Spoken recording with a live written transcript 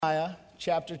Nehemiah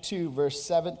chapter 2, verse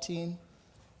 17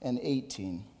 and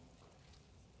 18.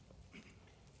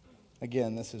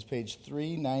 Again, this is page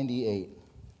 398.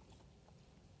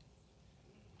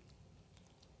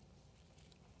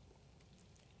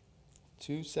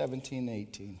 Two, 17,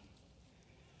 18.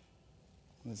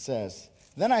 It says,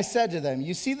 "Then I said to them,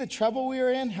 you see the trouble we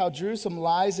are in, how Jerusalem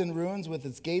lies in ruins with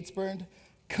its gates burned?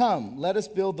 Come, let us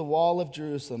build the wall of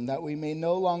Jerusalem, that we may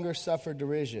no longer suffer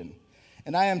derision.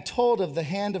 And I am told of the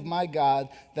hand of my God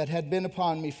that had been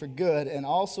upon me for good, and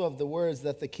also of the words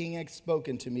that the king had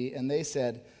spoken to me. And they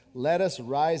said, let us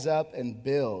rise up and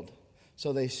build.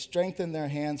 So they strengthened their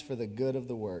hands for the good of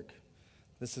the work."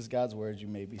 This is God's word. You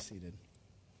may be seated.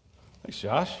 Thanks,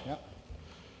 Josh. Yep.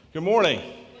 Good morning.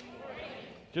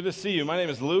 Good to see you. My name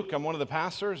is Luke. I'm one of the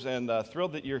pastors, and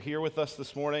thrilled that you're here with us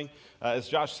this morning. As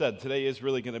Josh said, today is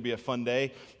really going to be a fun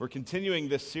day. We're continuing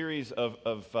this series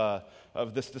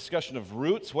of this discussion of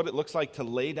roots, what it looks like to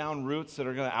lay down roots that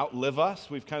are going to outlive us.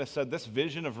 We've kind of said this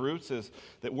vision of roots is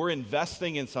that we're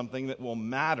investing in something that will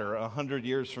matter 100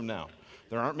 years from now.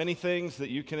 There aren't many things that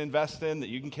you can invest in, that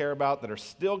you can care about, that are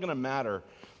still going to matter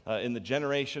in the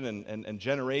generation and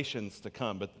generations to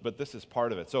come, but this is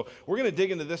part of it. So we're going to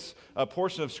dig into this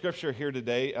portion of Scripture here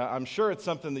today. I'm sure it's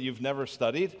something that you've never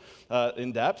studied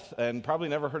in depth and probably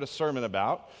never heard a sermon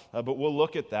about, but we'll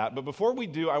look at that. But before we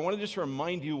do, I want to just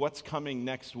remind you what's coming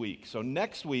next week. So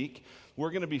next week, we're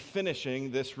going to be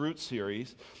finishing this root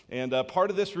series, and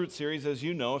part of this root series, as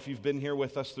you know, if you've been here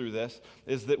with us through this,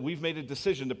 is that we've made a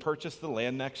decision to purchase the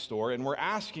land next door, and we're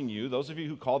asking you, those of you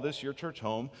who call this your church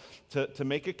home, to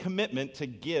make a commitment to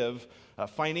give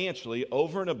financially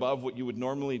over and above what you would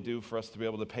normally do for us to be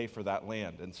able to pay for that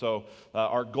land. And so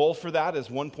our goal for that is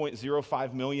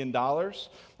 $1.05 million.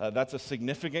 That's a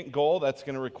significant goal. That's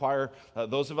going to require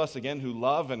those of us, again, who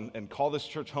love and call this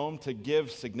church home to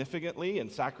give significantly and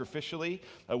sacrificially.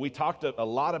 We talked a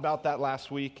lot about that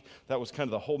last week. That was kind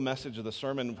of the whole message of the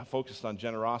sermon, focused on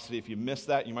generosity. If you missed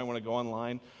that, you might want to go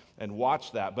online and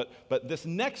watch that. But this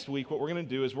next week, what we're going to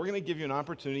do is we're going to give you an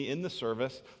opportunity in the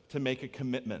service to make a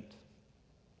commitment.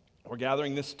 We're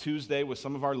gathering this Tuesday with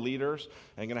some of our leaders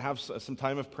and going to have some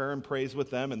time of prayer and praise with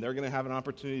them, and they're going to have an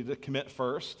opportunity to commit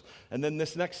first. And then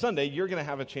this next Sunday, you're going to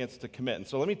have a chance to commit. And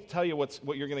so let me tell you what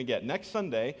you're going to get. Next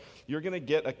Sunday, you're going to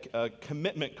get a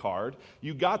commitment card.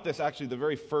 You got this actually the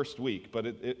very first week, but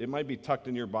it might be tucked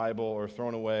in your Bible or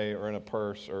thrown away or in a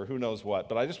purse or who knows what.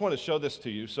 But I just want to show this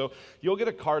to you. So you'll get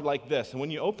a card like this. And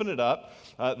when you open it up,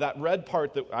 that red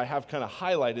part that I have kind of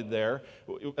highlighted there,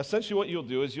 essentially what you'll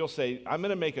do is you'll say, I'm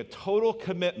going to make a total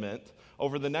commitment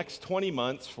over the next 20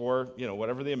 months for,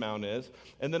 whatever the amount is,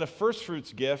 and then a first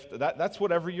fruits gift, that's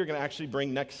whatever you're going to actually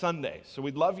bring next Sunday. So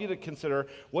we'd love you to consider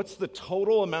what's the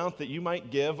total amount that you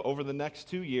might give over the next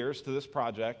 2 years to this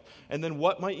project, and then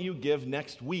what might you give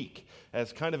next week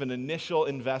as kind of an initial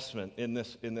investment in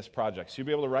this project. So you'll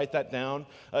be able to write that down.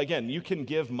 Again, you can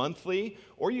give monthly,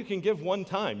 or you can give one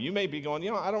time. You may be going,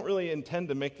 I don't really intend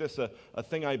to make this a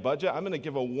thing I budget. I'm going to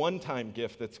give a one-time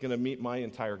gift that's going to meet my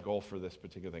entire goal for this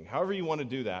particular thing. However you want to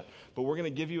do that, but we're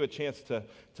going to give you a chance to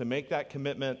make that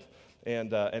commitment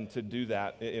and to do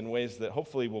that in ways that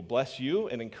hopefully will bless you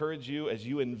and encourage you as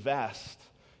you invest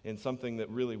in something that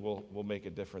really will make a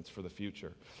difference for the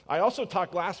future. I also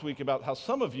talked last week about how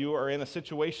some of you are in a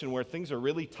situation where things are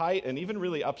really tight and even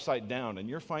really upside down, and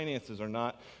your finances are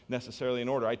not necessarily in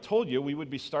order. I told you we would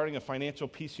be starting a Financial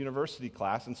Peace University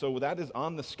class, and so that is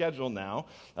on the schedule now.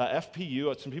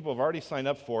 FPU, some people have already signed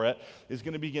up for it, is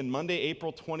going to begin Monday,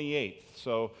 April 28th.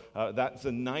 So that's a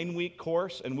 9-week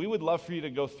course, and we would love for you to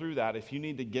go through that if you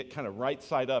need to get kind of right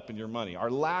side up in your money.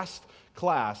 Our last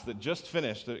class that just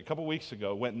finished a couple weeks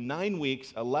ago went 9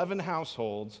 weeks, 11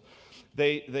 households.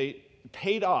 They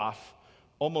paid off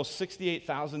almost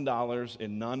 $68,000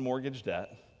 in non-mortgage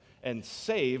debt and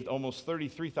saved almost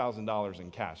 $33,000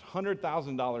 in cash.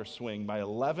 $100,000 swing by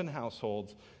 11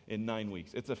 households in 9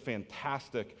 weeks. It's a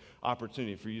fantastic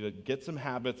opportunity for you to get some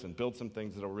habits and build some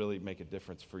things that will really make a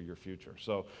difference for your future.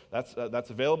 So that's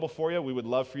available for you. We would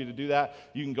love for you to do that.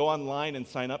 You can go online and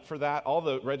sign up for that. All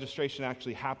the registration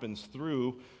actually happens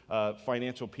through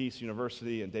Financial Peace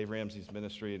University and Dave Ramsey's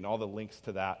ministry, and all the links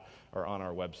to that are on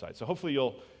our website. So hopefully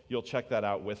you'll check that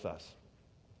out with us.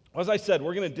 As I said,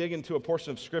 we're going to dig into a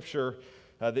portion of Scripture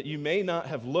that you may not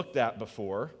have looked at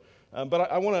before,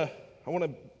 but I want to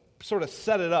sort of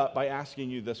set it up by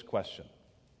asking you this question.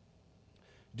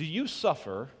 Do you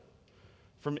suffer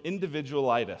from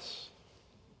individualitis?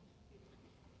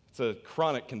 It's a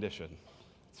chronic condition.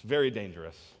 It's very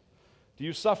dangerous. Do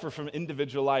you suffer from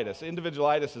individualitis?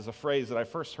 Individualitis is a phrase that I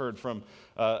first heard from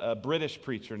a British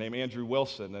preacher named Andrew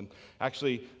Wilson. And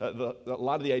actually, a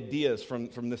lot of the ideas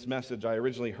from this message I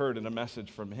originally heard in a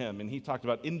message from him. And he talked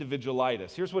about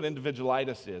individualitis. Here's what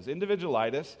individualitis is.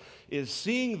 Individualitis is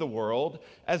seeing the world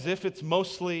as if it's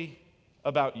mostly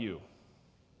about you.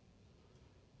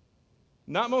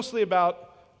 Not mostly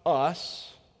about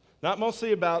us, not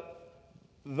mostly about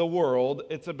the world,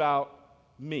 it's about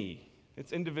me.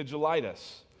 It's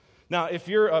individualitis. Now, if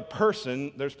you're a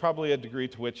person, there's probably a degree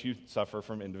to which you suffer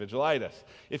from individualitis.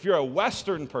 If you're a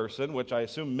Western person, which I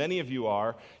assume many of you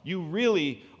are, you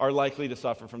really are likely to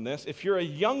suffer from this. If you're a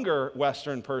younger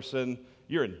Western person,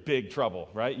 you're in big trouble,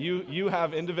 right? You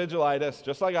have individualitis,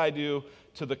 just like I do,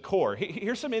 to the core.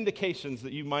 Here's some indications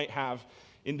that you might have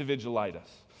individualitis.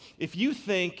 If you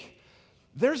think,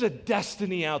 there's a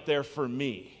destiny out there for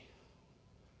me,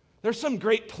 there's some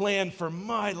great plan for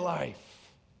my life,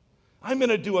 I'm going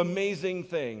to do amazing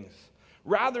things,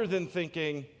 rather than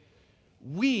thinking,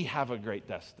 we have a great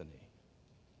destiny,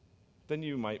 then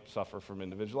you might suffer from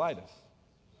individualitis.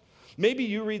 Maybe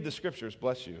you read the scriptures,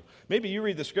 bless you. Maybe you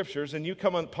read the scriptures and you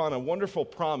come upon a wonderful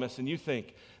promise and you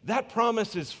think, that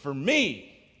promise is for me.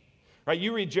 Right?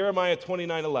 You read Jeremiah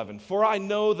 29:11. For I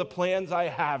know the plans I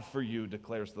have for you,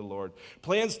 declares the Lord.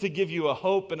 Plans to give you a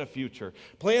hope and a future.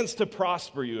 Plans to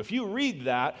prosper you. If you read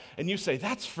that and you say,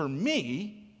 that's for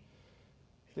me,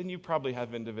 then you probably have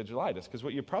individualitis. Because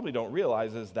what you probably don't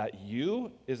realize is that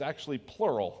you is actually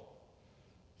plural.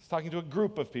 It's talking to a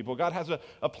group of people. God has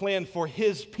a plan for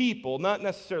his people, not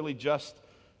necessarily just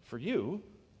for you.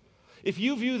 If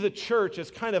you view the church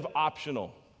as kind of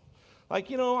optional, like,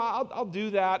 I'll do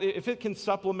that. If it can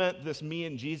supplement this me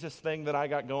and Jesus thing that I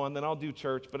got going, then I'll do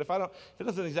church. But if it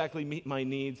doesn't exactly meet my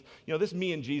needs, this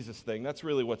me and Jesus thing, that's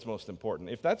really what's most important.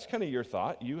 If that's kind of your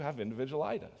thought, you have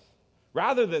individualitis.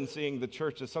 Rather than seeing the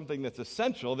church as something that's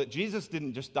essential, that Jesus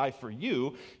didn't just die for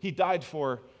you, he died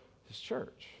for his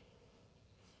church.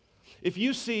 If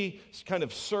you see kind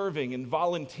of serving and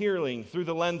volunteering through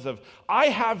the lens of, I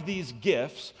have these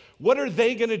gifts, what are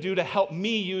they going to do to help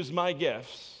me use my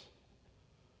gifts?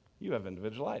 You have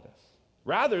individualitis.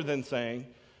 Rather than saying,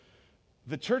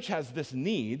 the church has this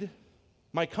need,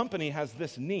 my company has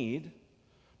this need,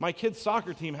 my kids'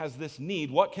 soccer team has this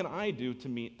need, what can I do to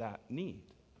meet that need?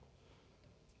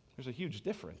 There's a huge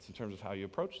difference in terms of how you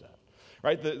approach that.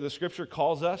 Right? The scripture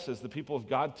calls us as the people of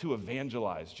God to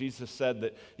evangelize. Jesus said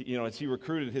that, as he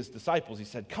recruited his disciples, he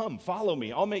said, come, follow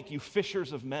me, I'll make you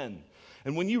fishers of men.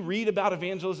 And when you read about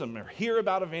evangelism or hear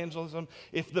about evangelism,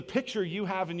 if the picture you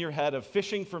have in your head of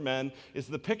fishing for men is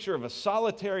the picture of a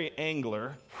solitary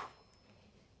angler,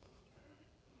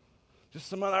 just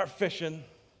someone out fishing,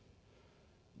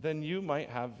 then you might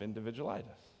have individualitis.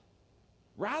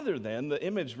 Rather than the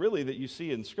image really that you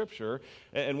see in Scripture,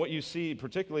 and what you see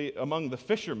particularly among the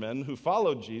fishermen who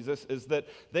followed Jesus, is that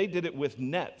they did it with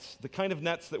nets, the kind of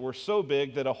nets that were so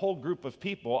big that a whole group of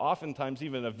people, oftentimes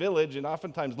even a village, and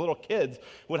oftentimes little kids,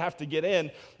 would have to get in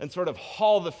and sort of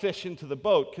haul the fish into the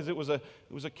boat because it was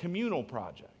a communal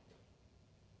project.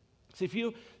 See, if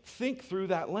you think through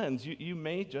that lens, you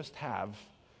may just have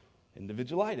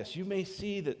individualitis. You may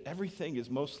see that everything is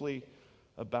mostly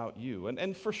about you.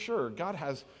 And for sure, God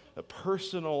has a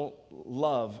personal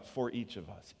love for each of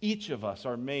us. Each of us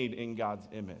are made in God's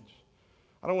image.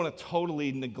 I don't want to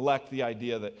totally neglect the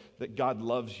idea that God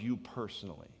loves you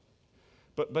personally.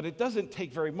 But it doesn't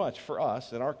take very much for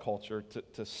us in our culture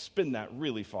to spin that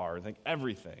really far and think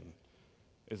everything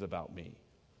is about me.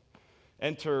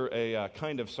 Enter a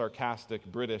kind of sarcastic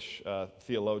British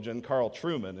theologian, Carl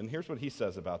Trueman, and here's what he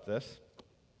says about this.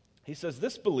 He says,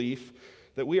 this belief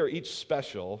that we are each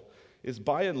special is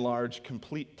by and large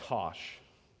complete tosh,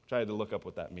 which I had to look up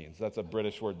what that means. That's a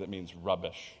British word that means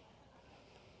rubbish.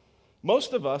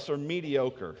 Most of us are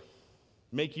mediocre,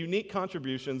 make unique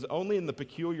contributions only in the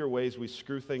peculiar ways we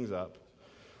screw things up,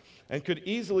 and could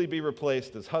easily be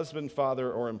replaced as husband,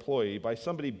 father, or employee by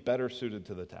somebody better suited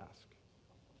to the task.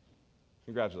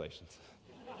 Congratulations.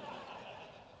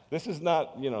 This is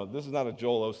not a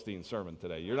Joel Osteen sermon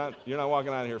today. You're not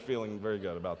walking out of here feeling very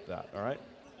good about that, all right?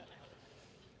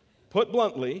 Put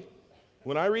bluntly,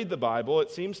 when I read the Bible,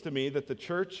 it seems to me that the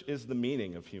church is the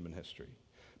meaning of human history.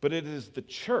 But it is the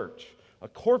church, a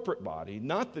corporate body,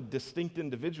 not the distinct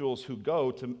individuals who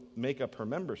go to make up her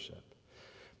membership.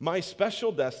 My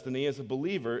special destiny as a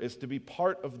believer is to be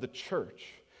part of the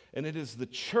church, and it is the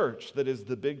church that is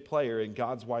the big player in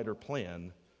God's wider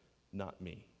plan, not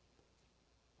me.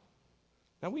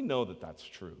 Now, we know that that's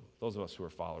true. Those of us who are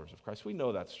followers of Christ, we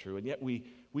know that's true, and yet we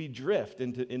we drift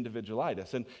into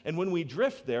individualitis. And when we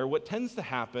drift there, what tends to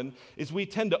happen is we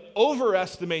tend to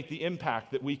overestimate the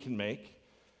impact that we can make.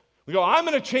 We go, I'm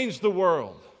going to change the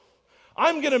world.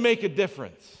 I'm going to make a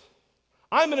difference.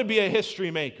 I'm going to be a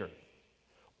history maker.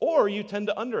 Or you tend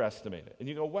to underestimate it. And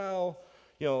you go, well,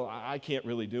 I can't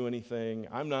really do anything.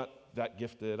 I'm not that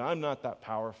gifted. I'm not that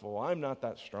powerful. I'm not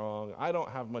that strong. I don't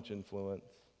have much influence.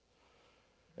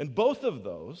 And both of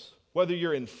those, whether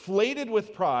you're inflated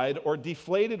with pride or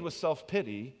deflated with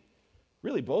self-pity,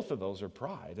 really both of those are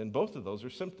pride, and both of those are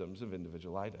symptoms of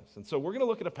individualitis. And so we're going to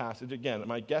look at a passage. Again,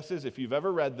 my guess is if you've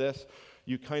ever read this,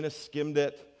 you kind of skimmed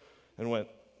it and went,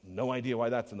 no idea why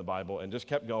that's in the Bible, and just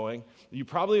kept going. You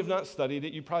probably have not studied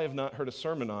it. You probably have not heard a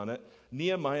sermon on it.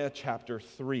 Nehemiah chapter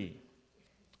 3.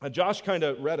 Josh kind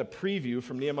of read a preview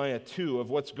from Nehemiah 2 of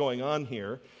what's going on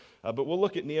here. But we'll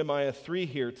look at Nehemiah 3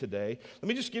 here today. Let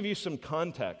me just give you some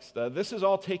context. This is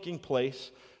all taking place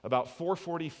about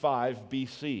 445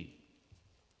 BC.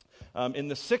 In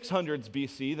the 600s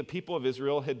BC, the people of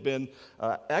Israel had been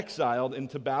exiled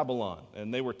into Babylon,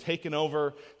 and they were taken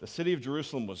over. The city of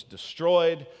Jerusalem was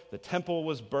destroyed. The temple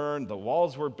was burned. The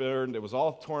walls were burned. It was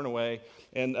all torn away.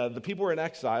 And the people were in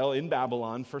exile in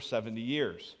Babylon for 70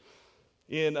 years.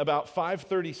 In about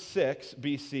 536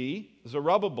 BC,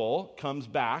 Zerubbabel comes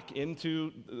back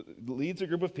leads a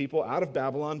group of people out of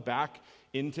Babylon back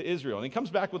into Israel. And he comes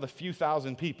back with a few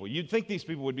thousand people. You'd think these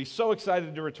people would be so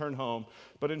excited to return home,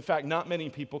 but in fact, not many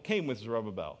people came with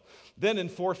Zerubbabel. Then in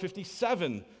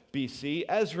 457 BC,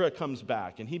 Ezra comes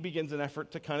back, and he begins an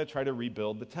effort to kind of try to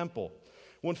rebuild the temple.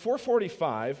 When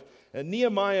 445,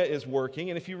 Nehemiah is working,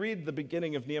 and if you read the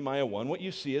beginning of Nehemiah 1, what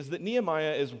you see is that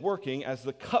Nehemiah is working as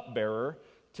the cupbearer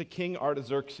to King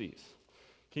Artaxerxes.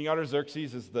 King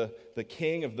Artaxerxes is the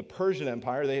king of the Persian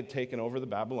Empire. They had taken over the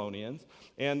Babylonians,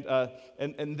 and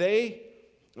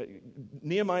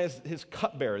Nehemiah is his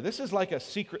cupbearer. This is like a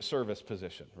secret service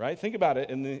position, right? Think about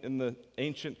it in the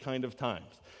ancient kind of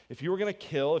times. If you were going to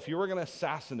kill, if you were going to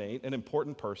assassinate an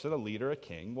important person, a leader, a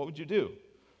king, what would you do?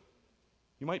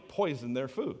 You might poison their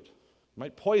food. You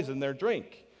might poison their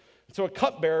drink. So a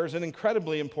cupbearer is an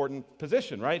incredibly important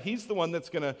position, right? He's the one that's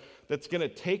gonna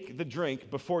take the drink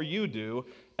before you do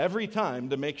every time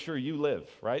to make sure you live,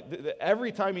 right?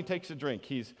 Every time he takes a drink,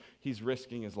 he's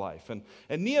risking his life.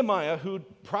 And Nehemiah, who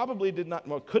probably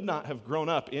could not have grown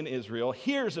up in Israel,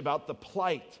 hears about the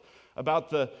plight, about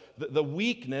the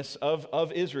weakness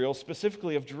of Israel,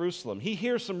 specifically of Jerusalem. He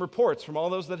hears some reports from all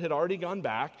those that had already gone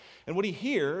back, and what he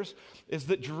hears is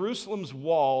that Jerusalem's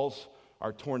walls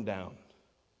are torn down.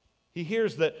 He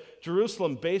hears that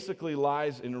Jerusalem basically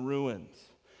lies in ruins.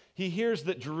 He hears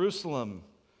that Jerusalem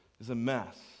is a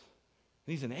mess,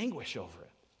 and he's in anguish over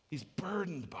it. He's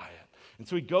burdened by it. And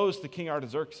so he goes to King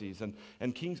Artaxerxes,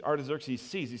 and King Artaxerxes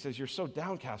sees, he says, you're so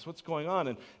downcast, what's going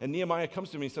on? And Nehemiah comes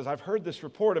to him and he says, I've heard this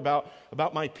report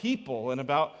about my people and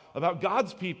about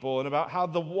God's people and about how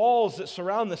the walls that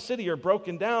surround the city are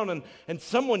broken down, and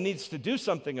someone needs to do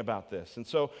something about this. And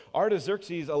so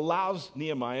Artaxerxes allows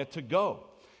Nehemiah to go.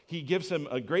 He gives him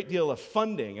a great deal of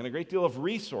funding and a great deal of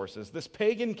resources. This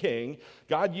pagan king,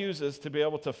 God uses to be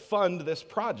able to fund this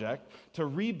project to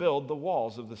rebuild the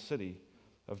walls of the city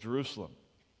of Jerusalem.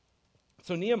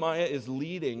 So Nehemiah is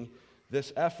leading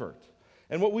this effort.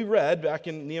 And what we read back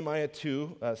in Nehemiah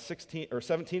 2,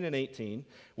 17 and 18,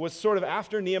 was sort of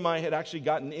after Nehemiah had actually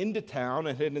gotten into town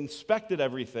and had inspected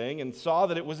everything and saw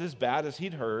that it was as bad as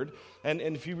he'd heard. And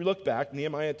if you look back,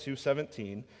 Nehemiah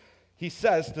 2:17, he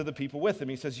says to the people with him,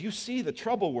 he says, you see the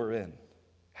trouble we're in,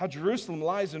 how Jerusalem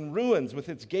lies in ruins with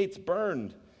its gates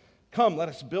burned. Come, let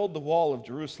us build the wall of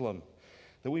Jerusalem,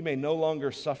 that we may no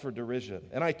longer suffer derision.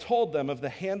 And I told them of the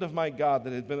hand of my God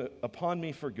that had been upon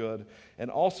me for good, and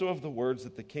also of the words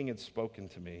that the king had spoken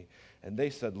to me. And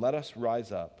they said, let us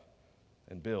rise up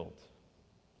and build.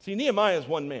 See, Nehemiah is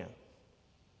one man.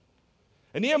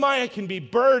 And Nehemiah can be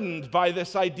burdened by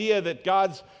this idea that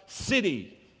God's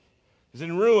city is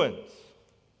in ruins.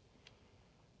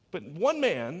 But one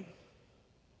man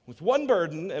with one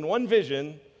burden and one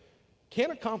vision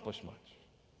can't accomplish much.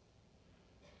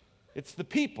 It's the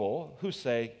people who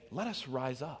say, let us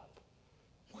rise up.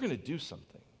 We're going to do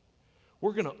something.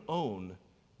 We're going to own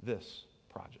this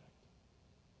project.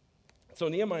 So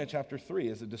Nehemiah chapter 3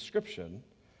 is a description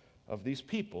of these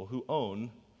people who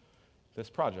own this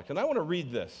project. And I want to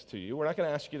read this to you. We're not going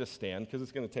to ask you to stand because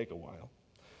it's going to take a while.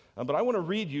 But I want to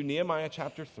read you Nehemiah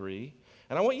chapter 3,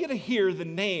 and I want you to hear the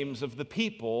names of the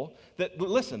people that,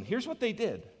 listen, here's what they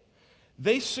did.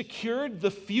 They secured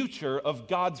the future of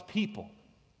God's people.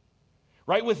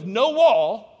 Right? With no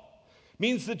wall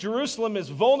means that Jerusalem is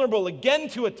vulnerable again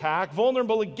to attack,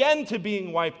 vulnerable again to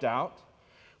being wiped out.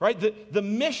 right? The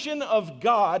mission of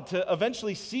God to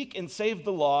eventually seek and save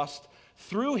the lost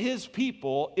through his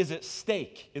people is at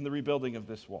stake in the rebuilding of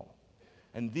this wall.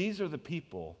 And these are the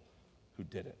people who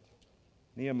did it.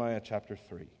 Nehemiah chapter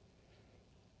 3.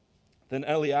 Then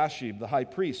Eliashib, the high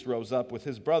priest, rose up with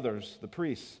his brothers, the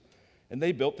priests, and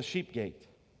they built the sheep gate.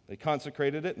 They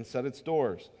consecrated it and set its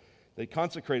doors. They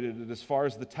consecrated it as far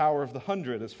as the Tower of the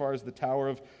 100, as far as the Tower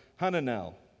of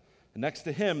Hananel. And next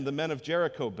to him, the men of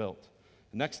Jericho built.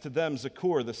 And next to them,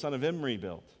 Zakur, the son of Imri,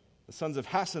 built. The sons of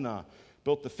Hassanah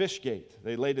built the fish gate.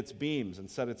 They laid its beams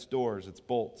and set its doors, its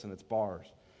bolts, and its bars.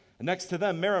 And next to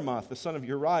them, Meremoth, the son of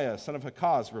Uriah, son of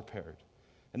Hakaz, repaired.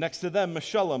 And next to them,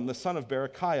 Meshullam, the son of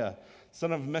Berechiah,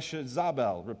 son of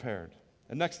Meshezabel, repaired.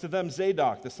 And next to them,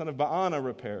 Zadok, the son of Baana,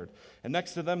 repaired. And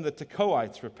next to them, the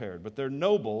Tekoites repaired. But their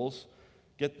nobles,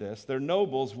 get this, their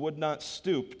nobles would not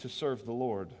stoop to serve the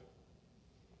Lord.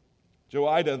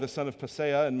 Joiada, the son of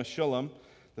Paseah, and Meshullam,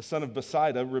 the son of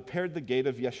Besaiah, repaired the gate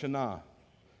of Yeshanah.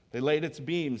 They laid its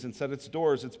beams and set its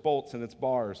doors, its bolts, and its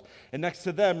bars. And next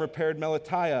to them repaired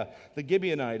Melatiah, the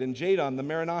Gibeonite, and Jadon, the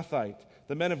Meronothite,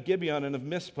 the men of Gibeon and of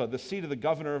Mizpah, the seat of the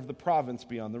governor of the province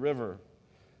beyond the river.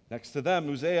 Next to them,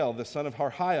 Uzziel, the son of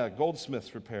Harhiah,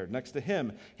 goldsmiths repaired. Next to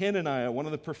him, Hananiah, one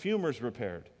of the perfumers,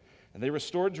 repaired. And they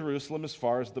restored Jerusalem as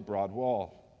far as the broad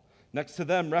wall. Next to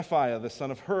them, Rephaiah, the son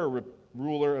of Hur,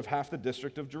 ruler of half the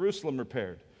district of Jerusalem,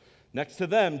 repaired. Next to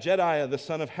them, Jediah, the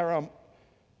son of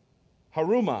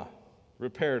Harumah,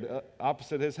 repaired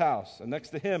opposite his house. And next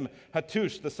to him,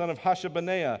 Hattush, the son of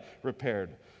Hashabneah,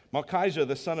 repaired. Malchijah,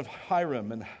 the son of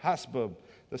Hiram, and Hasbub,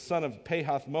 the son of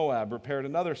Pahath Moab, repaired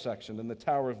another section in the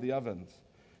Tower of the Ovens.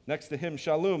 Next to him,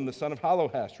 Shallum, the son of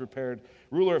Halohesh, repaired,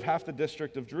 ruler of half the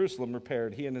district of Jerusalem,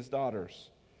 repaired, he and his daughters.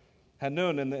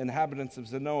 Hanun and the inhabitants of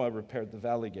Zanoah repaired the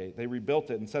valley gate. They rebuilt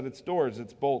it and set its doors,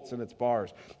 its bolts, and its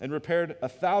bars, and repaired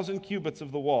 1,000 cubits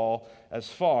of the wall as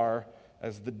far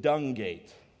as the dung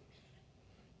gate.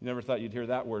 You never thought you'd hear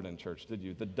that word in church, did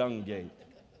you? The dung gate.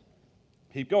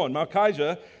 Keep going.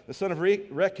 Malchijah, the son of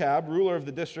Rechab, ruler of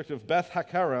the district of Beth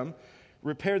Hakaram,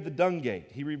 repaired the dung gate.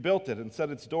 He rebuilt it and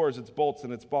set its doors, its bolts,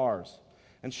 and its bars.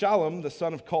 And Shallum, the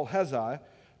son of Kolhezai,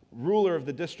 ruler of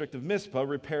the district of Mizpah,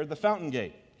 repaired the fountain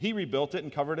gate. He rebuilt it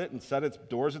and covered it and set its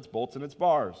doors, its bolts, and its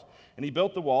bars. And he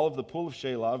built the wall of the pool of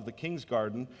Shelah of the king's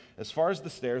garden as far as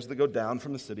the stairs that go down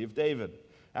from the city of David.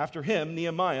 After him,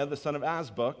 Nehemiah, the son of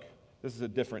Azbuk, this is a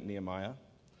different Nehemiah,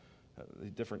 a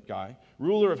different guy,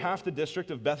 ruler of half the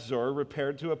district of Beth-zur,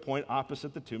 repaired to a point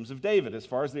opposite the tombs of David, as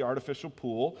far as the artificial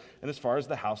pool and as far as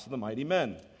the house of the mighty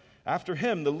men. After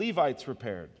him, the Levites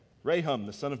repaired. Rahum,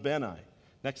 the son of Bani.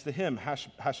 Next to him,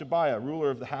 Hashabiah,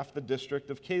 ruler of the half the district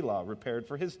of Keilah, repaired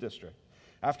for his district.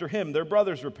 After him, their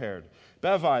brothers repaired.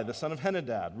 Bevi, the son of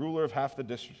Henadad, ruler of half the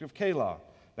district of Keilah.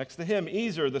 Next to him,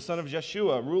 Ezer, the son of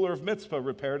Jeshua, ruler of Mizpah,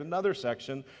 repaired another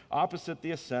section opposite the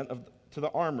ascent to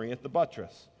the armory at the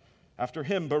buttress. After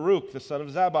him, Baruch, the son of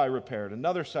Zabbai, repaired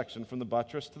another section from the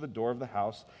buttress to the door of the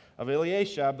house of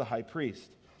Eliashab, the high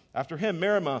priest. After him,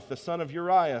 Meremoth, the son of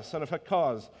Uriah, son of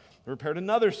Hakaz, repaired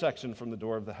another section from the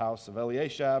door of the house of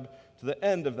Eliashab to the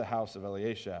end of the house of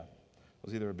Eliashab. It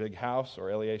was either a big house or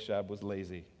Eliashab was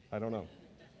lazy. I don't know.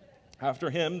 After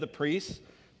him, the priests,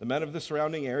 the men of the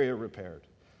surrounding area, repaired.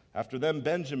 After them,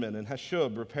 Benjamin and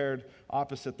Hashub repaired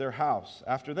opposite their house.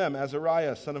 After them,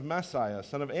 Azariah, son of Messiah,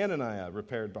 son of Ananiah,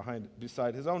 repaired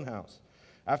beside his own house.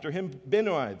 After him,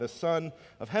 Binnui, the son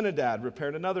of Henadad,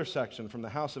 repaired another section from the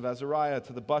house of Azariah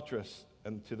to the buttress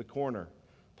and to the corner.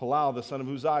 Palal, the son of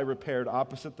Uzai, repaired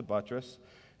opposite the buttress,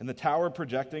 and the tower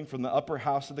projecting from the upper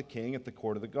house of the king at the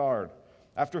court of the guard.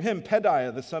 After him,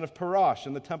 Pedaiah, the son of Parash,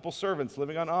 and the temple servants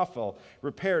living on Ophel,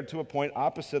 repaired to a point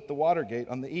opposite the water gate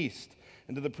on the east,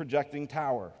 into the projecting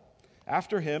tower.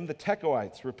 After him, the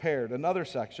Tekoites repaired another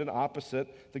section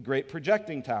opposite the great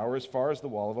projecting tower as far as the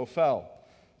wall of Ophel.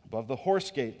 Above the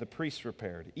horse gate, the priests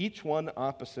repaired, each one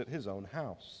opposite his own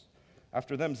house.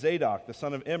 After them, Zadok, the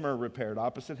son of Immer, repaired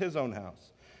opposite his own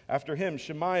house. After him,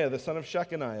 Shemaiah, the son of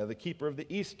Shechaniah, the keeper of the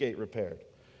east gate, repaired.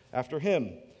 After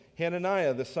him,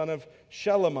 Hananiah, the son of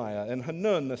Shelemiah, and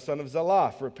Hanun, the son of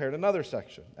Zalaph, repaired another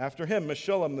section. After him,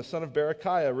 Meshullam, the son of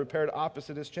Berechiah, repaired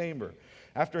opposite his chamber.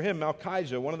 After him,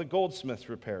 Malchijah, one of the goldsmiths,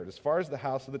 repaired, as far as the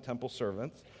house of the temple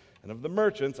servants and of the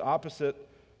merchants opposite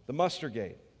the muster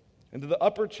gate, into the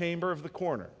upper chamber of the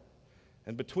corner.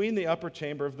 And between the upper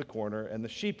chamber of the corner and the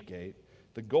sheep gate,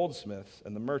 the goldsmiths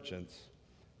and the merchants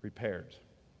repaired.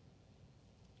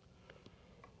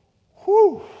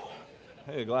 Whew!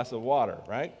 Hey, a glass of water,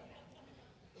 right?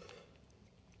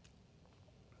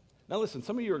 Now listen,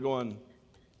 some of you are going,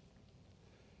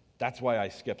 that's why I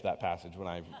skipped that passage when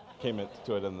I came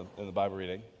to it in the Bible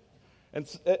reading.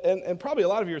 And probably a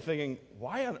lot of you are thinking,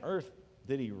 why on earth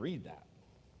did he read that?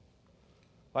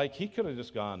 Like, he could have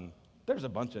just gone, there's a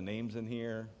bunch of names in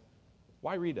here.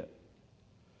 Why read it?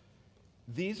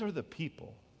 These are the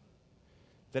people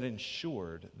that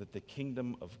ensured that the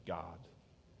kingdom of God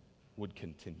would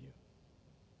continue.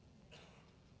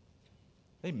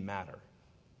 They matter.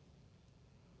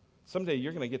 Someday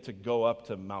you're going to get to go up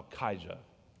to Malchijah,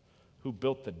 who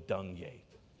built the Dung Gate.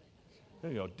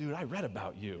 And you go, dude, I read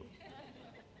about you.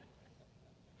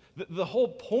 The whole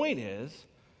point is,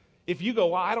 if you go,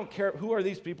 well, I don't care, who are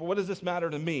these people? What does this matter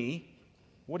to me?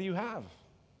 What do you have?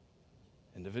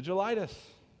 Individualitis.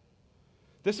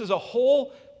 This is a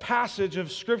whole passage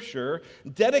of Scripture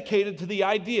dedicated to the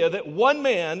idea that one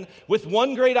man with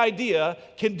one great idea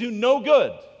can do no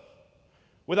good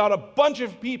without a bunch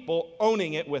of people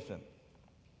owning it with him.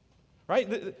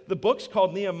 Right? The book's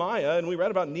called Nehemiah, and we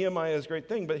read about Nehemiah's great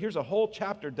thing, but here's a whole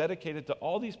chapter dedicated to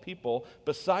all these people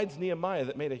besides Nehemiah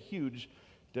that made a huge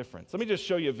difference. Let me just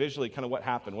show you visually kind of what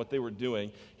happened, what they were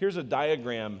doing. Here's a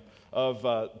diagram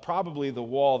of probably the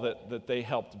wall that they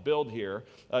helped build here.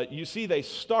 You see they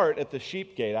start at the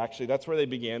sheep gate, actually. That's where they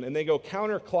began. And they go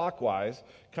counterclockwise,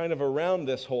 kind of around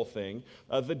this whole thing.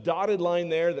 The dotted line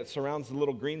there that surrounds the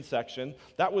little green section,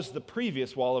 that was the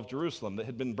previous wall of Jerusalem that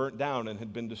had been burnt down and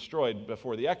had been destroyed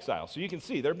before the exile. So you can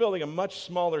see they're building a much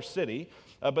smaller city,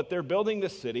 but they're building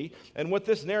this city. And what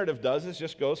this narrative does is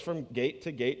just goes from gate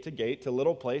to gate to gate to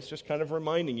little place, just kind of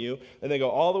reminding you. And they go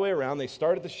all the way around. They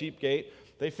start at the sheep gate.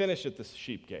 They finish at the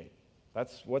sheep gate.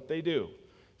 That's what they do.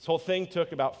 This whole thing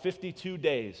took about 52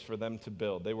 days for them to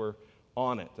build. They were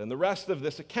on it. And the rest of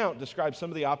this account describes some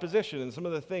of the opposition and some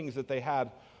of the things that they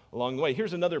had along the way.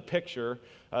 Here's another picture.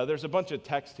 There's a bunch of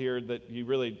text here that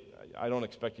I don't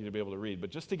expect you to be able to read, but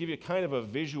just to give you kind of a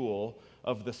visual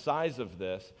of the size of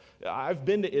this, I've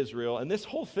been to Israel, and this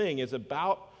whole thing is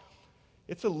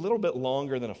it's a little bit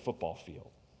longer than a football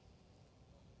field.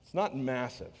 It's not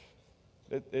massive.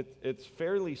 It's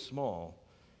fairly small,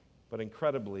 but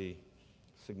incredibly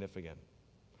significant.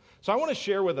 So I want to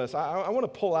share with us, I want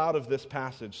to pull out of this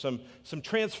passage some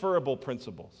transferable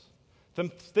principles, some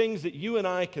things that you and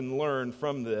I can learn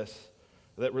from this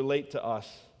that relate to us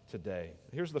today.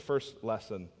 Here's the first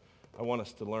lesson I want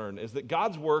us to learn, is that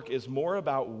God's work is more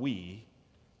about we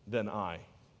than I.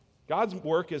 God's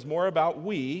work is more about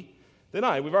we than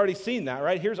I. We've already seen that,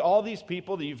 right? Here's all these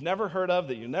people that you've never heard of,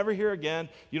 that you never hear again.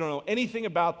 You don't know anything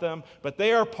about them, but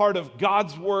they are part of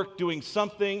God's work doing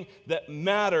something that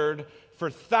mattered for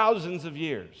thousands of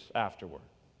years afterward.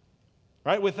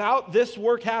 Right? Without this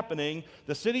work happening,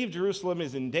 the city of Jerusalem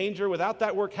is in danger. Without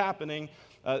that work happening,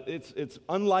 it's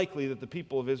unlikely that the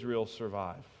people of Israel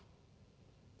survive.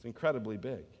 It's incredibly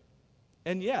big.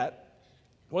 And yet,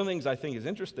 one of the things I think is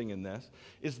interesting in this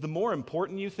is the more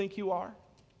important you think you are,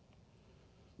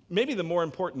 maybe the more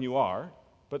important you are,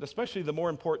 but especially the more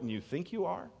important you think you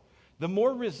are, the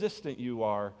more resistant you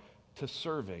are to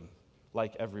serving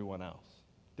like everyone else.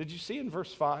 Did you see in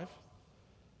verse 5?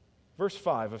 Verse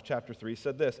 5 of chapter 3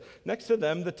 said this, "Next to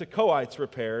them the Tekoites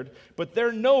repaired, but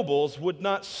their nobles would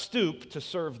not stoop to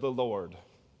serve the Lord."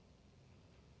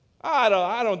 I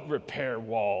don't repair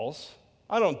walls.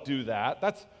 I don't do that.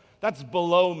 That's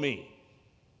below me.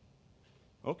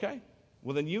 Okay,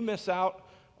 well then you miss out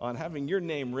on having your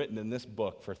name written in this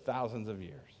book for thousands of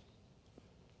years.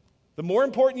 The more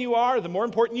important you are, the more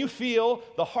important you feel,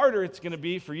 the harder it's going to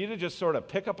be for you to just sort of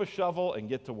pick up a shovel and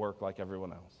get to work like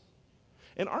everyone else.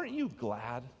 And aren't you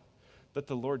glad that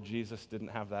the Lord Jesus didn't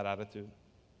have that attitude?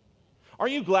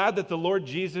 Aren't you glad that the Lord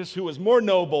Jesus, who was more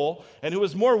noble and who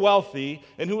was more wealthy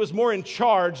and who was more in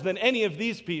charge than any of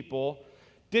these people,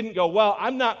 didn't go, well,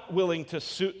 I'm not willing to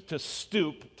stoop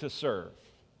to serve.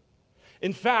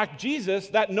 In fact, Jesus,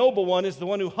 that noble one, is the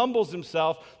one who humbles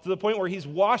himself to the point where he's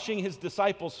washing his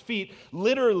disciples' feet,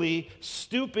 literally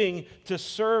stooping to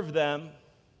serve them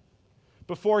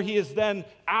before he is then,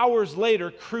 hours later,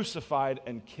 crucified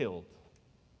and killed.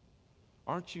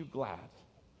 Aren't you glad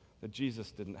that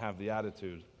Jesus didn't have the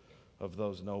attitude of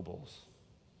those nobles?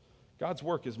 God's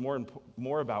work is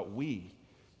more about we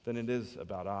than it is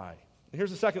about I. And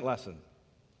here's the second lesson.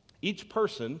 Each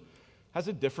person has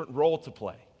a different role to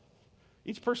play.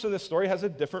 Each person in this story has a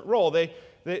different role. They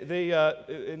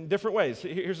in different ways.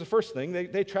 Here's the first thing.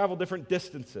 They travel different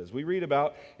distances. We read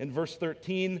about in verse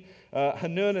 13,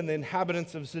 Hanun and the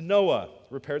inhabitants of Zanoah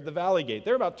repaired the valley gate.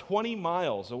 They're about 20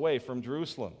 miles away from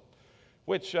Jerusalem,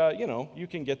 which, you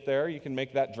can get there. You can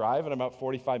make that drive in about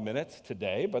 45 minutes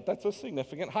today, but that's a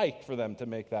significant hike for them to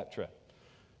make that trip.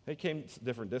 They came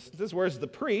different distances, whereas the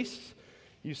priests,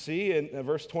 you see in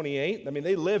verse 28,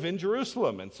 they live in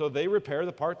Jerusalem, and so they repair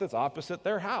the part that's opposite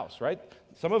their house, right?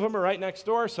 Some of them are right next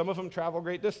door, some of them travel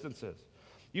great distances.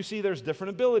 You see there's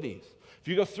different abilities. If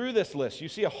you go through this list, you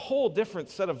see a whole different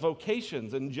set of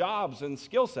vocations and jobs and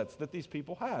skill sets that these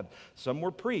people had. Some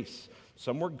were priests,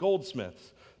 some were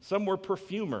goldsmiths, some were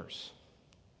perfumers.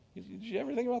 Did you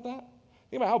ever think about that?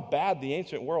 Think about how bad the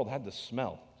ancient world had to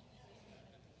smell,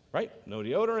 right? No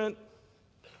deodorant,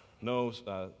 no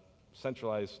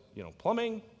centralized,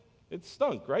 plumbing. It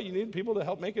stunk, right? You need people to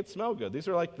help make it smell good. These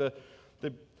are like the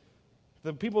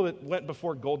people that went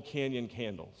before Gold Canyon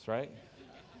candles, right?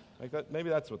 Like that. Maybe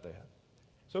that's what they had.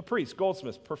 So priests,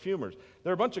 goldsmiths, perfumers.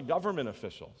 They're a bunch of government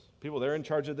officials. People, they're in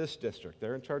charge of this district.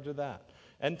 They're in charge of that.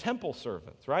 And temple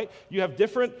servants, right? You have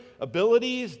different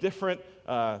abilities, different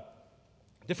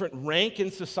rank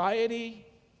in society,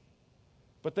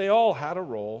 but they all had a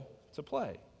role to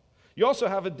play. You also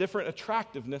have a different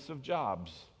attractiveness of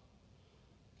jobs.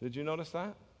 Did you notice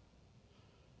that?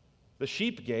 The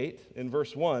sheep gate, in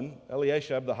verse 1,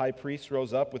 Eliashib, the high priest,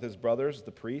 rose up with his brothers,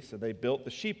 the priests, and they built the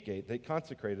sheep gate. They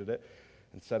consecrated it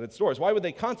and set its doors. Why would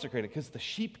they consecrate it? Because the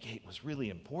sheep gate was really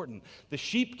important. The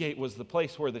sheep gate was the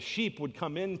place where the sheep would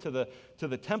come into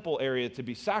the temple area to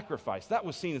be sacrificed. That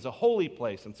was seen as a holy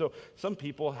place. And so some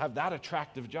people have that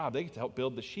attractive job. They get to help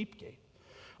build the sheep gate.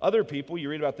 Other people, you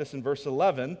read about this in verse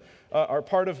 11, are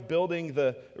part of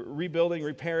rebuilding,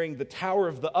 repairing the Tower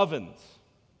of the Ovens.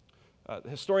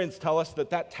 Historians tell us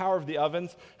that Tower of the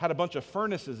Ovens had a bunch of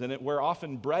furnaces in it where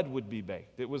often bread would be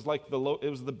baked. It was like it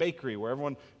was the bakery where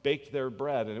everyone baked their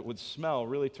bread, and it would smell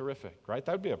really terrific, right?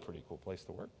 That would be a pretty cool place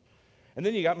to work. And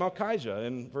then you got Malchijah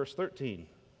in verse 13,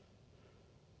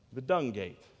 the dung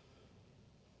gate.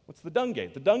 What's the dung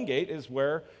gate? The dung gate is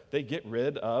where they get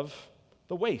rid of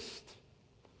the waste.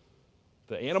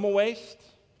 The animal waste,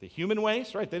 the human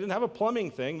waste, right? They didn't have a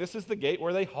plumbing thing. This is the gate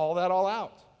where they haul that all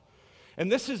out.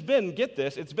 And this has been, get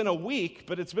this, it's been a week,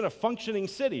 but it's been a functioning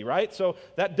city, right? So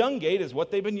that dung gate is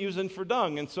what they've been using for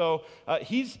dung. And so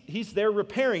he's there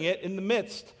repairing it in the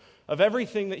midst of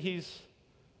everything that he's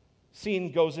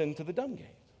seen goes into the dung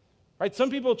gate, right? Some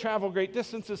people travel great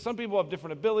distances. Some people have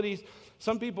different abilities.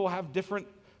 Some people have different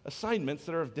assignments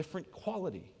that are of different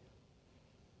quality,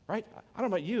 right? I don't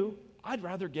know about you. I'd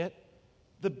rather get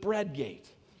the bread gate.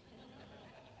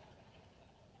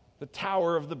 The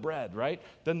tower of the bread, right?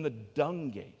 Than the dung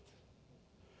gate.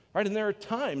 Right? And there are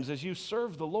times as you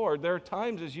serve the Lord, there are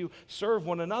times as you serve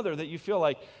one another that you feel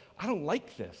like, I don't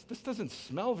like this. This doesn't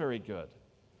smell very good.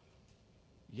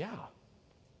 Yeah.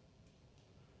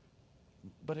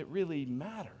 But it really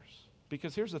matters.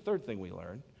 Because here's the third thing we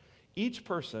learn. Each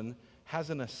person has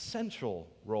an essential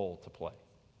role to play.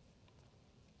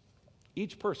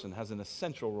 Each person has an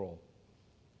essential role.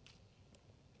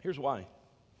 Here's why.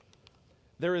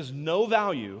 There is no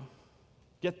value,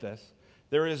 get this,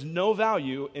 there is no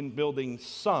value in building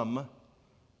some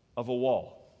of a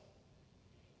wall.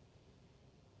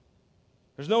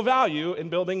 There's no value in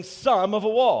building some of a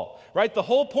wall, right? The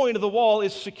whole point of the wall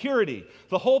is security.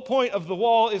 The whole point of the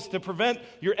wall is to prevent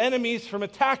your enemies from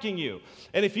attacking you.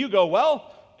 And if you go,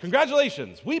 well,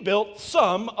 congratulations, we built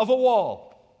some of a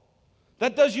wall.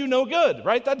 That does you no good,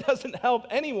 right? That doesn't help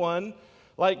anyone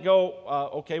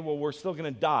okay, well, we're still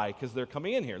going to die because they're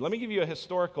coming in here. Let me give you a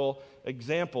historical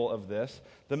example of this.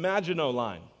 The Maginot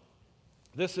Line.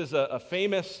 This is a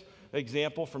famous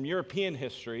example from European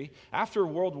history. After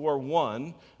World War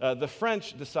I, the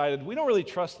French decided, we don't really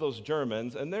trust those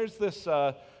Germans, and there's this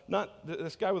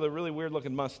guy with a really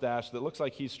weird-looking mustache that looks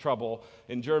like he's trouble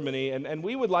in Germany, and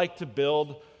we would like to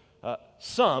build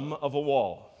some of a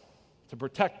wall to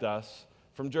protect us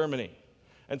from Germany.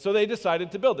 And so they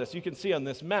decided to build this. You can see on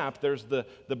this map, there's the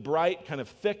bright kind of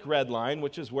thick red line,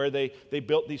 which is where they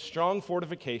built these strong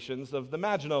fortifications of the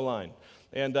Maginot Line.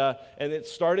 And it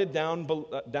started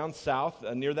down south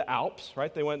near the Alps,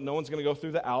 right? They went, no one's going to go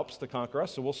through the Alps to conquer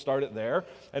us, so we'll start it there.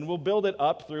 And we'll build it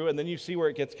up through, and then you see where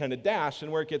it gets kind of dashed,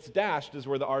 and where it gets dashed is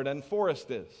where the Ardennes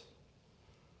forest is.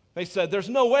 They said, there's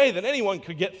no way that anyone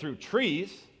could get through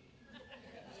trees.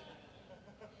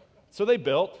 So they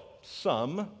built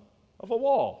some of a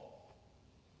wall.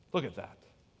 Look at that.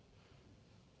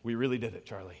 We really did it,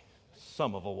 Charlie.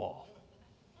 Some of a wall.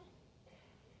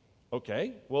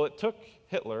 Okay, well, it took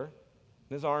Hitler and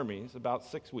his armies about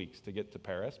 6 weeks to get to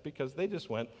Paris because they just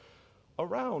went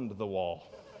around the wall.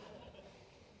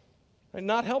 Right?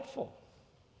 Not helpful.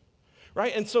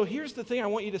 Right? And so here's the thing I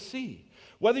want you to see.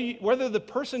 Whether the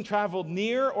person traveled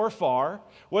near or far,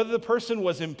 whether the person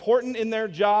was important in their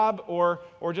job or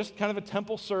just kind of a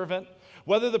temple servant,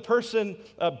 whether the person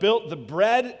built the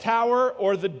bread tower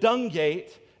or the dung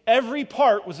gate, every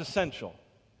part was essential.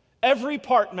 Every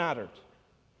part mattered.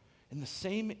 And the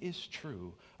same is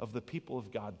true of the people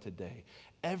of God today.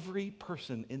 Every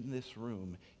person in this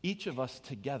room, each of us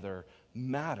together,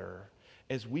 matter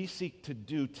as we seek to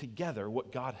do together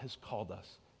what God has called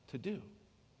us to do.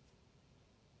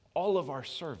 All of our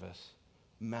service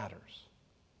matters.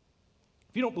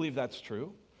 If you don't believe that's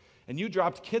true, and you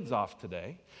dropped kids off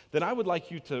today, then I would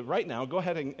like you to, right now, go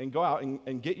ahead and go out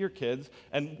and get your kids.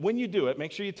 And when you do it,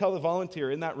 make sure you tell the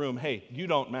volunteer in that room, hey, you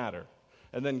don't matter,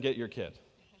 and then get your kid.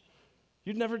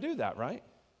 You'd never do that, right?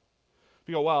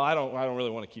 You go, well, I don't really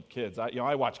want to keep kids.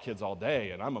 I watch kids all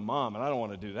day, and I'm a mom, and I don't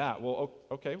want to do that. Well,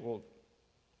 okay, well,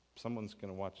 someone's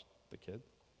going to watch the kid.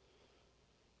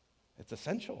 It's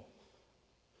essential.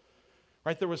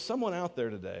 Right? There was someone out there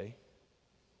today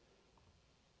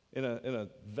in a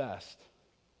vest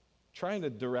trying to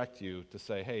direct you to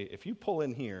say, hey, if you pull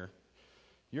in here,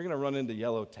 you're going to run into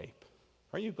yellow tape.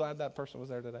 Aren't you glad that person was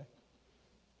there today?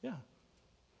 Yeah.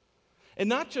 And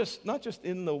not just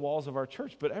in the walls of our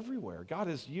church, but everywhere. God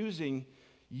is using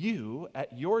you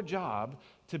at your job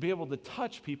to be able to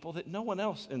touch people that no one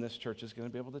else in this church is going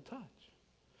to be able to touch.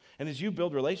 And as you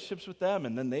build relationships with them,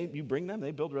 and then you bring them,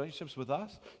 they build relationships with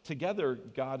us, together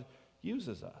God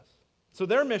uses us. So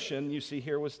their mission, you see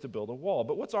here, was to build a wall.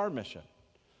 But what's our mission?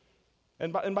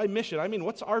 And by mission, I mean,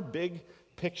 what's our big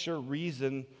picture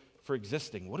reason for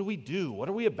existing? What do we do? What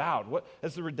are we about?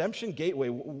 As the Redemption Gateway,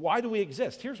 why do we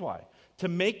exist? Here's why. To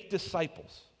make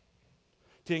disciples.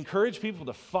 To encourage people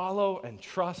to follow and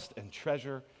trust and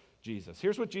treasure Jesus.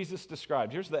 Here's what Jesus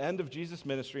described. Here's the end of Jesus'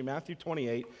 ministry, Matthew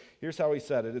 28. Here's how he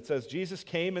said it. It says, Jesus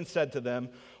came and said to them,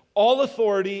 all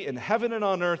authority in heaven and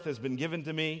on earth has been given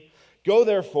to me. Go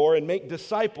therefore and make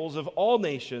disciples of all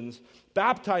nations,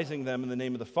 baptizing them in the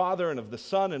name of the Father and of the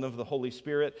Son and of the Holy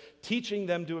Spirit, teaching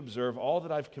them to observe all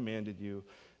that I've commanded you.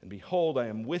 And behold, I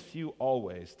am with you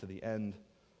always to the end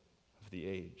of the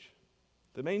age.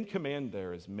 The main command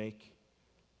there is make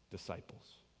disciples.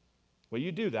 Well,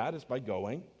 you do that is by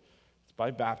going. It's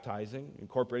by baptizing,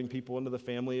 incorporating people into the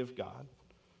family of God.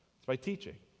 It's by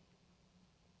teaching.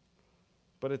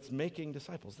 But it's making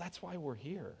disciples. That's why we're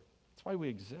here. That's why we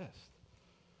exist.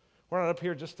 We're not up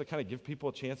here just to kind of give people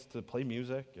a chance to play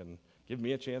music and give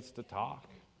me a chance to talk.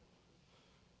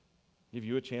 Give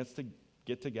you a chance to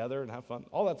get together and have fun.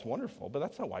 All that's wonderful, but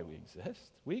that's not why we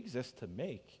exist. We exist to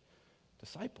make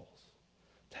disciples,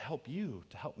 to help you,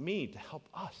 to help me, to help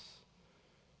us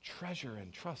treasure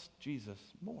and trust Jesus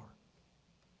more.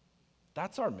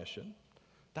 That's our mission.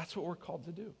 That's what we're called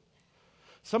to do.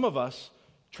 Some of us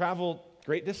travel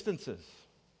great distances.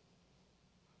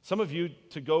 Some of you,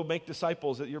 to go make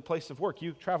disciples at your place of work,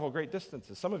 you travel great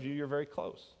distances. Some of you, you're very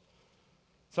close.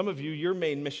 Some of you, your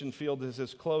main mission field is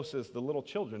as close as the little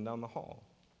children down the hall.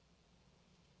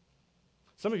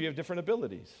 Some of you have different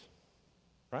abilities,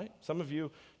 right? Some of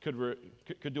you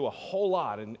could do a whole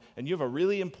lot, and you have a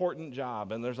really important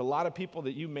job, and there's a lot of people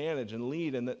that you manage and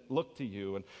lead and that look to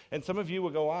you. And some of you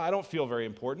will go, I don't feel very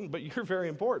important, but you're very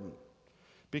important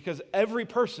because every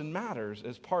person matters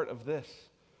as part of this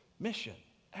mission.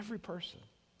 Every person.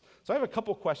 So I have a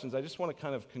couple questions I just want to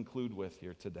kind of conclude with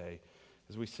here today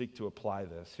as we seek to apply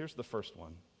this. Here's the first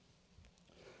one.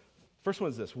 First one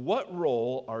is this. What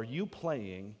role are you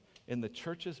playing in the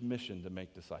church's mission to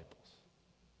make disciples?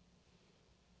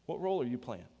 What role are you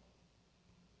playing?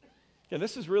 And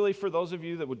this is really for those of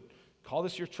you that would call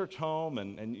this your church home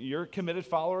and you're a committed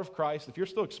follower of Christ. If you're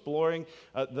still exploring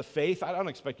the faith, I don't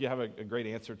expect you to have a great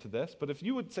answer to this, but if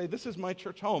you would say, this is my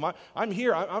church home, I'm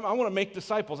here, I want to make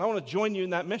disciples, I want to join you in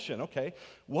that mission, okay,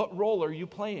 what role are you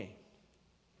playing?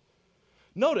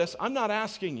 Notice, I'm not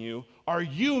asking you, are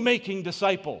you making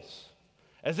disciples?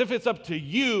 As if it's up to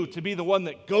you to be the one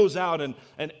that goes out and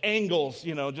angles,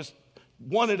 just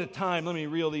one at a time, let me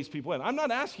reel these people in. I'm not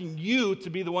asking you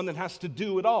to be the one that has to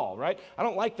do it all, right? I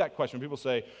don't like that question. People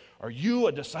say, are you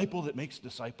a disciple that makes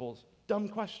disciples? Dumb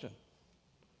question.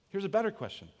 Here's a better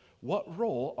question. What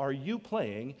role are you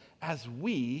playing as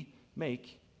we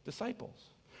make disciples?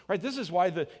 Right? This is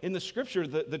why in the scripture,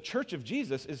 the church of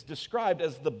Jesus is described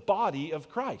as the body of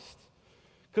Christ.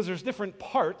 Because there's different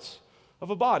parts of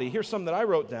a body. Here's some that I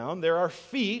wrote down. There are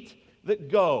feet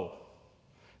that go.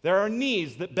 There are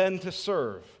knees that bend to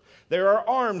serve. There are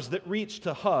arms that reach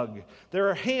to hug. There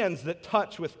are hands that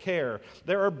touch with care.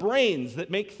 There are brains that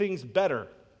make things better.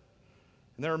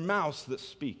 And there are mouths that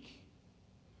speak.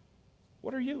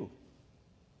 What are you?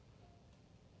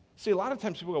 See, a lot of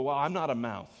times people go, well, I'm not a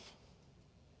mouth.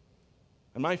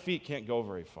 And my feet can't go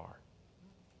very far.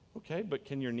 Okay, but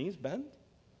can your knees bend?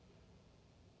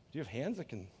 Do you have hands that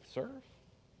can serve?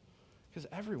 Because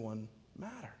everyone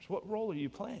matters. What role are you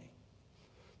playing?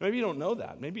 Maybe you don't know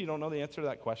that. Maybe you don't know the answer to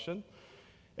that question.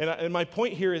 And my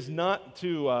point here is not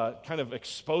to kind of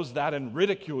expose that and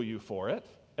ridicule you for it,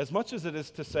 as much as it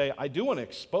is to say, I do want to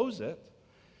expose it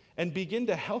and begin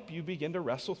to help you begin to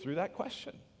wrestle through that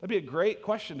question. That'd be a great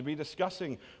question to be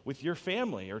discussing with your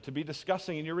family or to be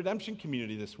discussing in your redemption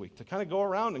community this week, to kind of go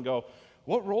around and go,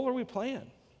 what role are we playing?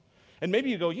 And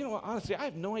maybe you go, you know what, honestly, I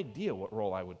have no idea what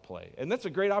role I would play. And that's a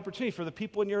great opportunity for the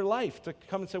people in your life to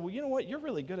come and say, well, you know what, you're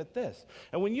really good at this.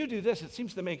 And when you do this, it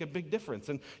seems to make a big difference.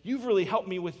 And you've really helped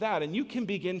me with that. And you can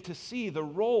begin to see the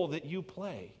role that you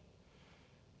play.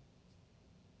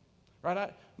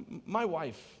 Right? My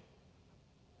wife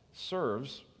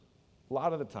serves a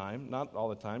lot of the time, not all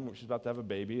the time. She's about to have a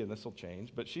baby, and this will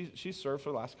change. But she served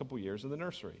for the last couple of years in the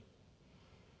nursery.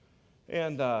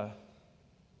 And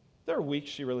there are weeks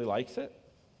she really likes it.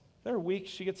 There are weeks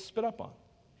she gets spit up on.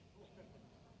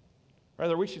 Right?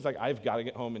 There are weeks she's like, I've got to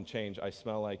get home and change. I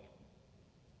smell like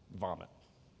vomit.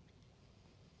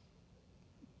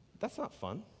 That's not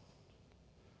fun.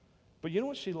 But you know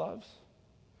what she loves?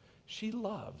 She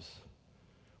loves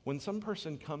when some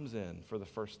person comes in for the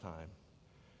first time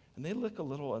and they look a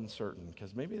little uncertain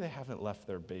because maybe they haven't left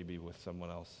their baby with someone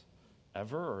else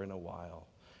ever or in a while.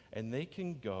 And they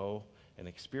can go and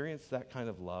experience that kind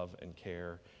of love and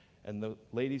care. And the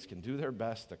ladies can do their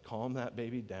best to calm that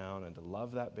baby down and to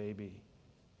love that baby,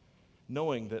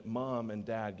 knowing that mom and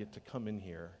dad get to come in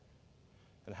here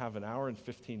and have an hour and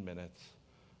 15 minutes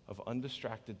of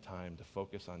undistracted time to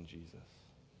focus on Jesus.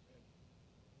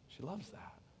 She loves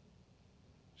that.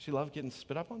 She loved getting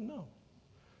spit up on? No.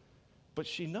 But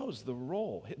she knows the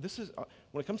role. This is,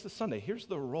 when it comes to Sunday, here's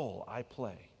the role I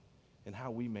play in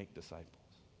how we make disciples.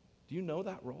 Do you know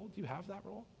that role? Do you have that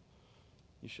role?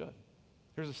 You should.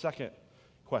 Here's a second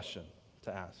question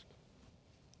to ask.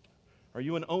 Are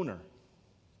you an owner?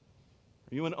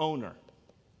 Are you an owner?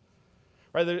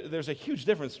 Right, there's a huge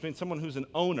difference between someone who's an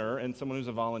owner and someone who's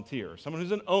a volunteer. Someone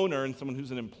who's an owner and someone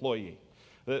who's an employee.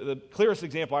 The clearest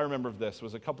example I remember of this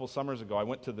was a couple summers ago. I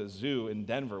went to the zoo in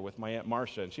Denver with my Aunt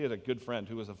Marcia, and she had a good friend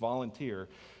who was a volunteer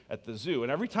at the zoo.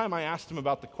 And every time I asked him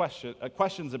about the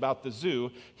questions about the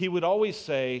zoo, he would always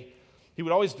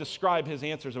describe his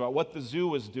answers about what the zoo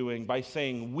was doing by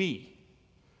saying we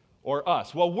or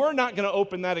us. Well, we're not going to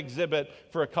open that exhibit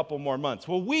for a couple more months.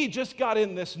 Well, we just got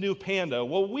in this new panda.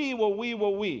 Well,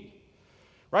 we.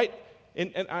 Right?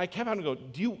 And I kept having to go,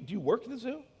 do you work at the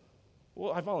zoo?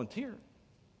 Well, I volunteer.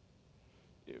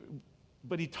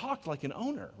 But he talked like an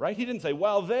owner, right? He didn't say,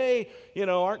 well, they,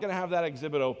 aren't going to have that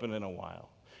exhibit open in a while.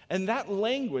 And that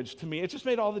language, to me, it just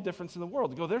made all the difference in the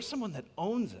world. To go, there's someone that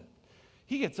owns it.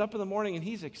 He gets up in the morning and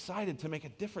he's excited to make a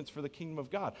difference for the kingdom of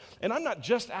God. And I'm not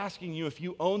just asking you if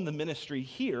you own the ministry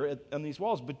here on these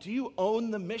walls, but do you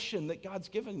own the mission that God's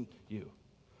given you?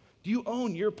 Do you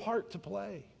own your part to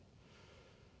play?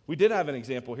 We did have an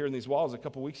example here in these walls a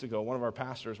couple weeks ago. One of our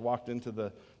pastors walked into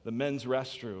the men's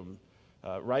restroom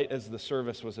right as the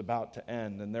service was about to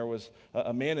end. And there was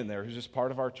a man in there who's just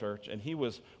part of our church, and he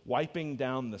was wiping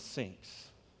down the sinks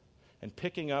and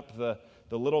picking up the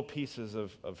little pieces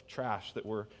of trash that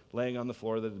were laying on the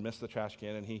floor that had missed the trash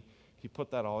can, and he put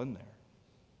that all in there.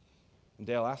 And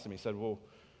Dale asked him, he said, well,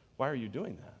 why are you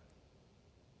doing that?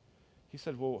 He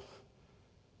said, well,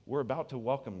 we're about to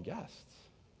welcome guests,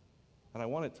 and I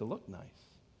want it to look nice.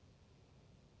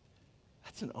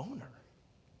 That's an owner.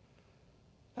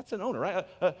 That's an owner, right?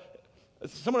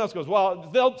 Someone else goes,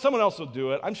 well, someone else will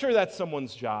do it. I'm sure that's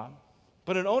someone's job.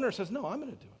 But an owner says, no, I'm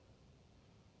going to do it.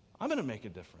 I'm going to make a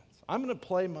difference. I'm going to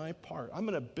play my part. I'm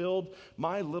going to build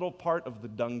my little part of the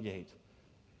dung gate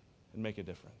and make a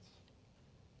difference.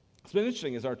 It's been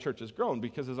interesting as our church has grown,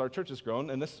 because as our church has grown,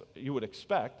 and this you would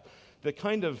expect, the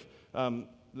kind of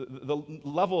the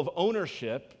level of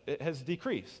ownership has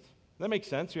decreased. That makes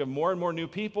sense. You have more and more new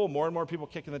people, more and more people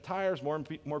kicking the tires, more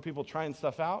and more people trying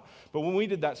stuff out. But when we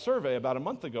did that survey about a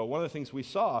month ago, one of the things we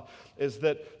saw is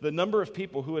that the number of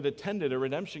people who had attended a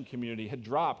redemption community had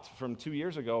dropped from 2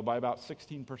 years ago by about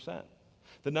 16%.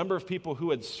 The number of people who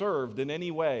had served in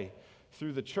any way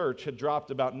through the church had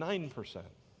dropped about 9%.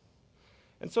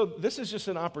 And so this is just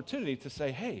an opportunity to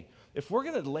say, hey, if we're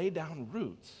going to lay down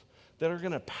roots that are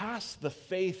going to pass the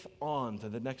faith on to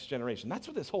the next generation. That's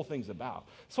what this whole thing's about.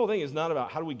 This whole thing is not about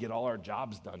how do we get all our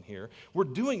jobs done here. We're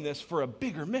doing this for a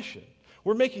bigger mission.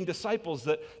 We're making disciples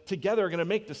that together are going to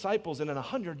make disciples, and in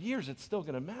 100 years it's still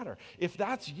going to matter. If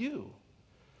that's you,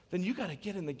 then you got to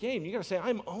get in the game. You got to say,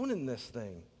 I'm owning this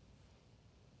thing.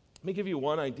 Let me give you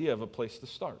one idea of a place to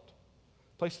start.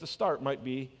 A place to start might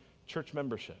be church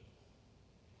membership.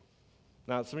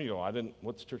 Now, some of you go,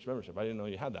 what's church membership? I didn't know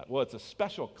you had that. Well, it's a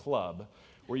special club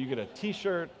where you get a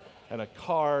t-shirt and a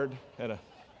card and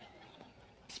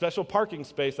special parking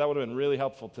space, that would have been really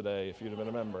helpful today if you'd have been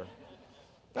a member.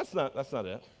 That's not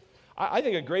it. I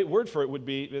think a great word for it would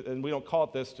be, and we don't call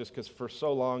it this just because for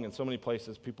so long in so many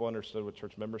places people understood what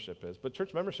church membership is, but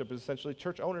church membership is essentially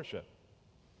church ownership.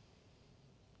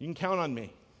 You can count on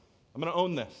me. I'm going to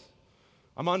own this.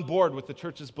 I'm on board with the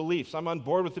church's beliefs. I'm on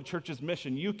board with the church's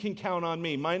mission. You can count on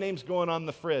me. My name's going on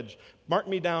the fridge. Mark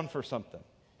me down for something.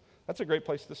 That's a great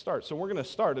place to start. So we're going to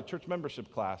start a church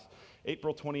membership class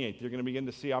April 28th. You're going to begin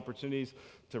to see opportunities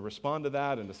to respond to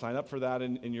that and to sign up for that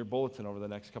in your bulletin over the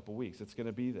next couple weeks. It's going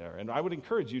to be there. And I would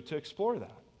encourage you to explore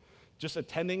that. Just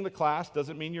attending the class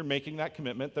doesn't mean you're making that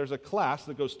commitment. There's a class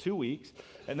that goes 2 weeks,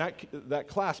 and that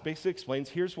class basically explains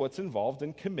here's what's involved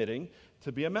in committing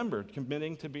to be a member,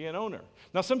 committing to be an owner.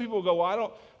 Now, some people will go,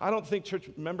 well, I don't think church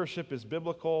membership is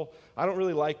biblical. I don't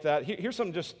really like that. Here's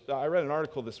something I read an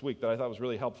article this week that I thought was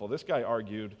really helpful. This guy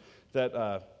argued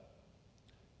that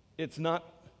it's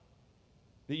not,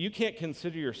 that you can't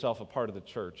consider yourself a part of the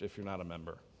church if you're not a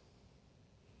member.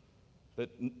 That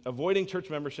avoiding church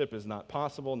membership is not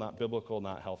possible, not biblical,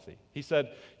 not healthy. He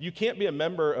said, you can't be a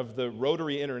member of the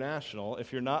Rotary International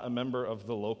if you're not a member of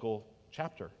the local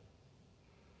chapter.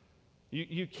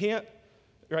 You can't,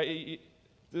 right?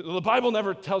 The Bible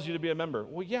never tells you to be a member.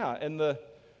 Well, yeah, and the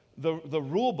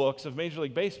rule books of Major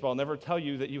League Baseball never tell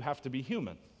you that you have to be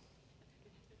human.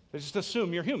 They just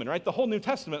assume you're human, right? The whole New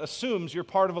Testament assumes you're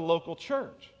part of a local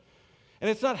church. And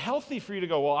it's not healthy for you to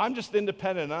go, well, I'm just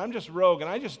independent, and I'm just rogue, and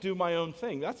I just do my own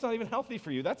thing. That's not even healthy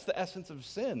for you. That's the essence of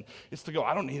sin, is to go,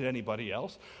 I don't need anybody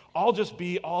else. I'll just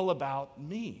be all about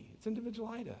me. It's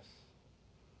individualitis.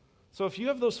 So if you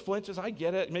have those flinches, I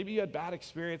get it. Maybe you had bad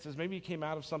experiences. Maybe you came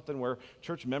out of something where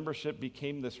church membership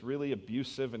became this really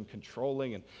abusive and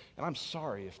controlling, and I'm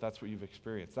sorry if that's what you've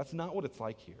experienced. That's not what it's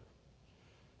like here.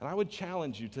 And I would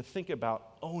challenge you to think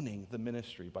about owning the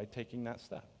ministry by taking that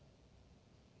step.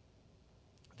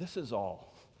 This is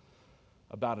all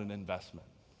about an investment.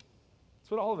 That's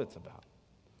what all of it's about.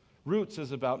 Roots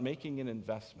is about making an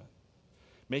investment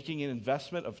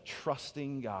of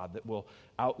trusting God that will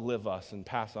outlive us and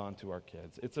pass on to our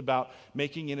kids. It's about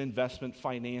making an investment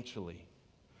financially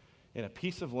in a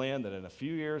piece of land that in a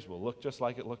few years will look just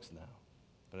like it looks now.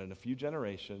 But in a few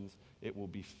generations, it will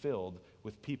be filled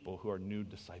with people who are new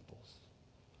disciples.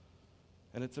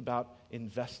 And it's about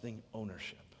investing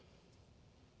ownership.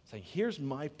 Saying, here's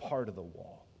my part of the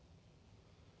wall.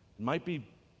 It might be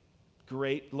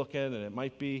great looking and it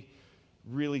might be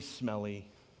really smelly,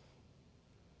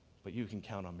 but you can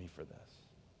count on me for this.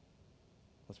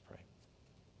 Let's pray.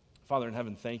 Father in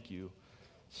heaven, thank you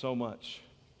so much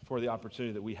for the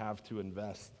opportunity that we have to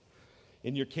invest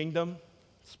in your kingdom,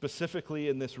 specifically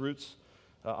in this Roots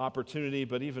opportunity,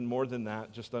 but even more than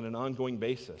that, just on an ongoing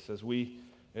basis as we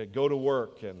go to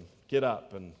work and get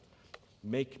up and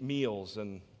make meals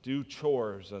and do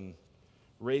chores and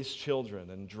raise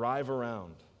children and drive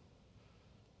around.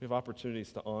 We have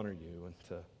opportunities to honor you and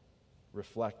to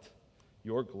reflect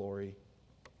your glory,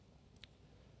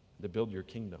 to build your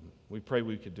kingdom. We pray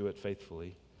we could do it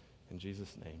faithfully. In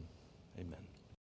Jesus' name, amen.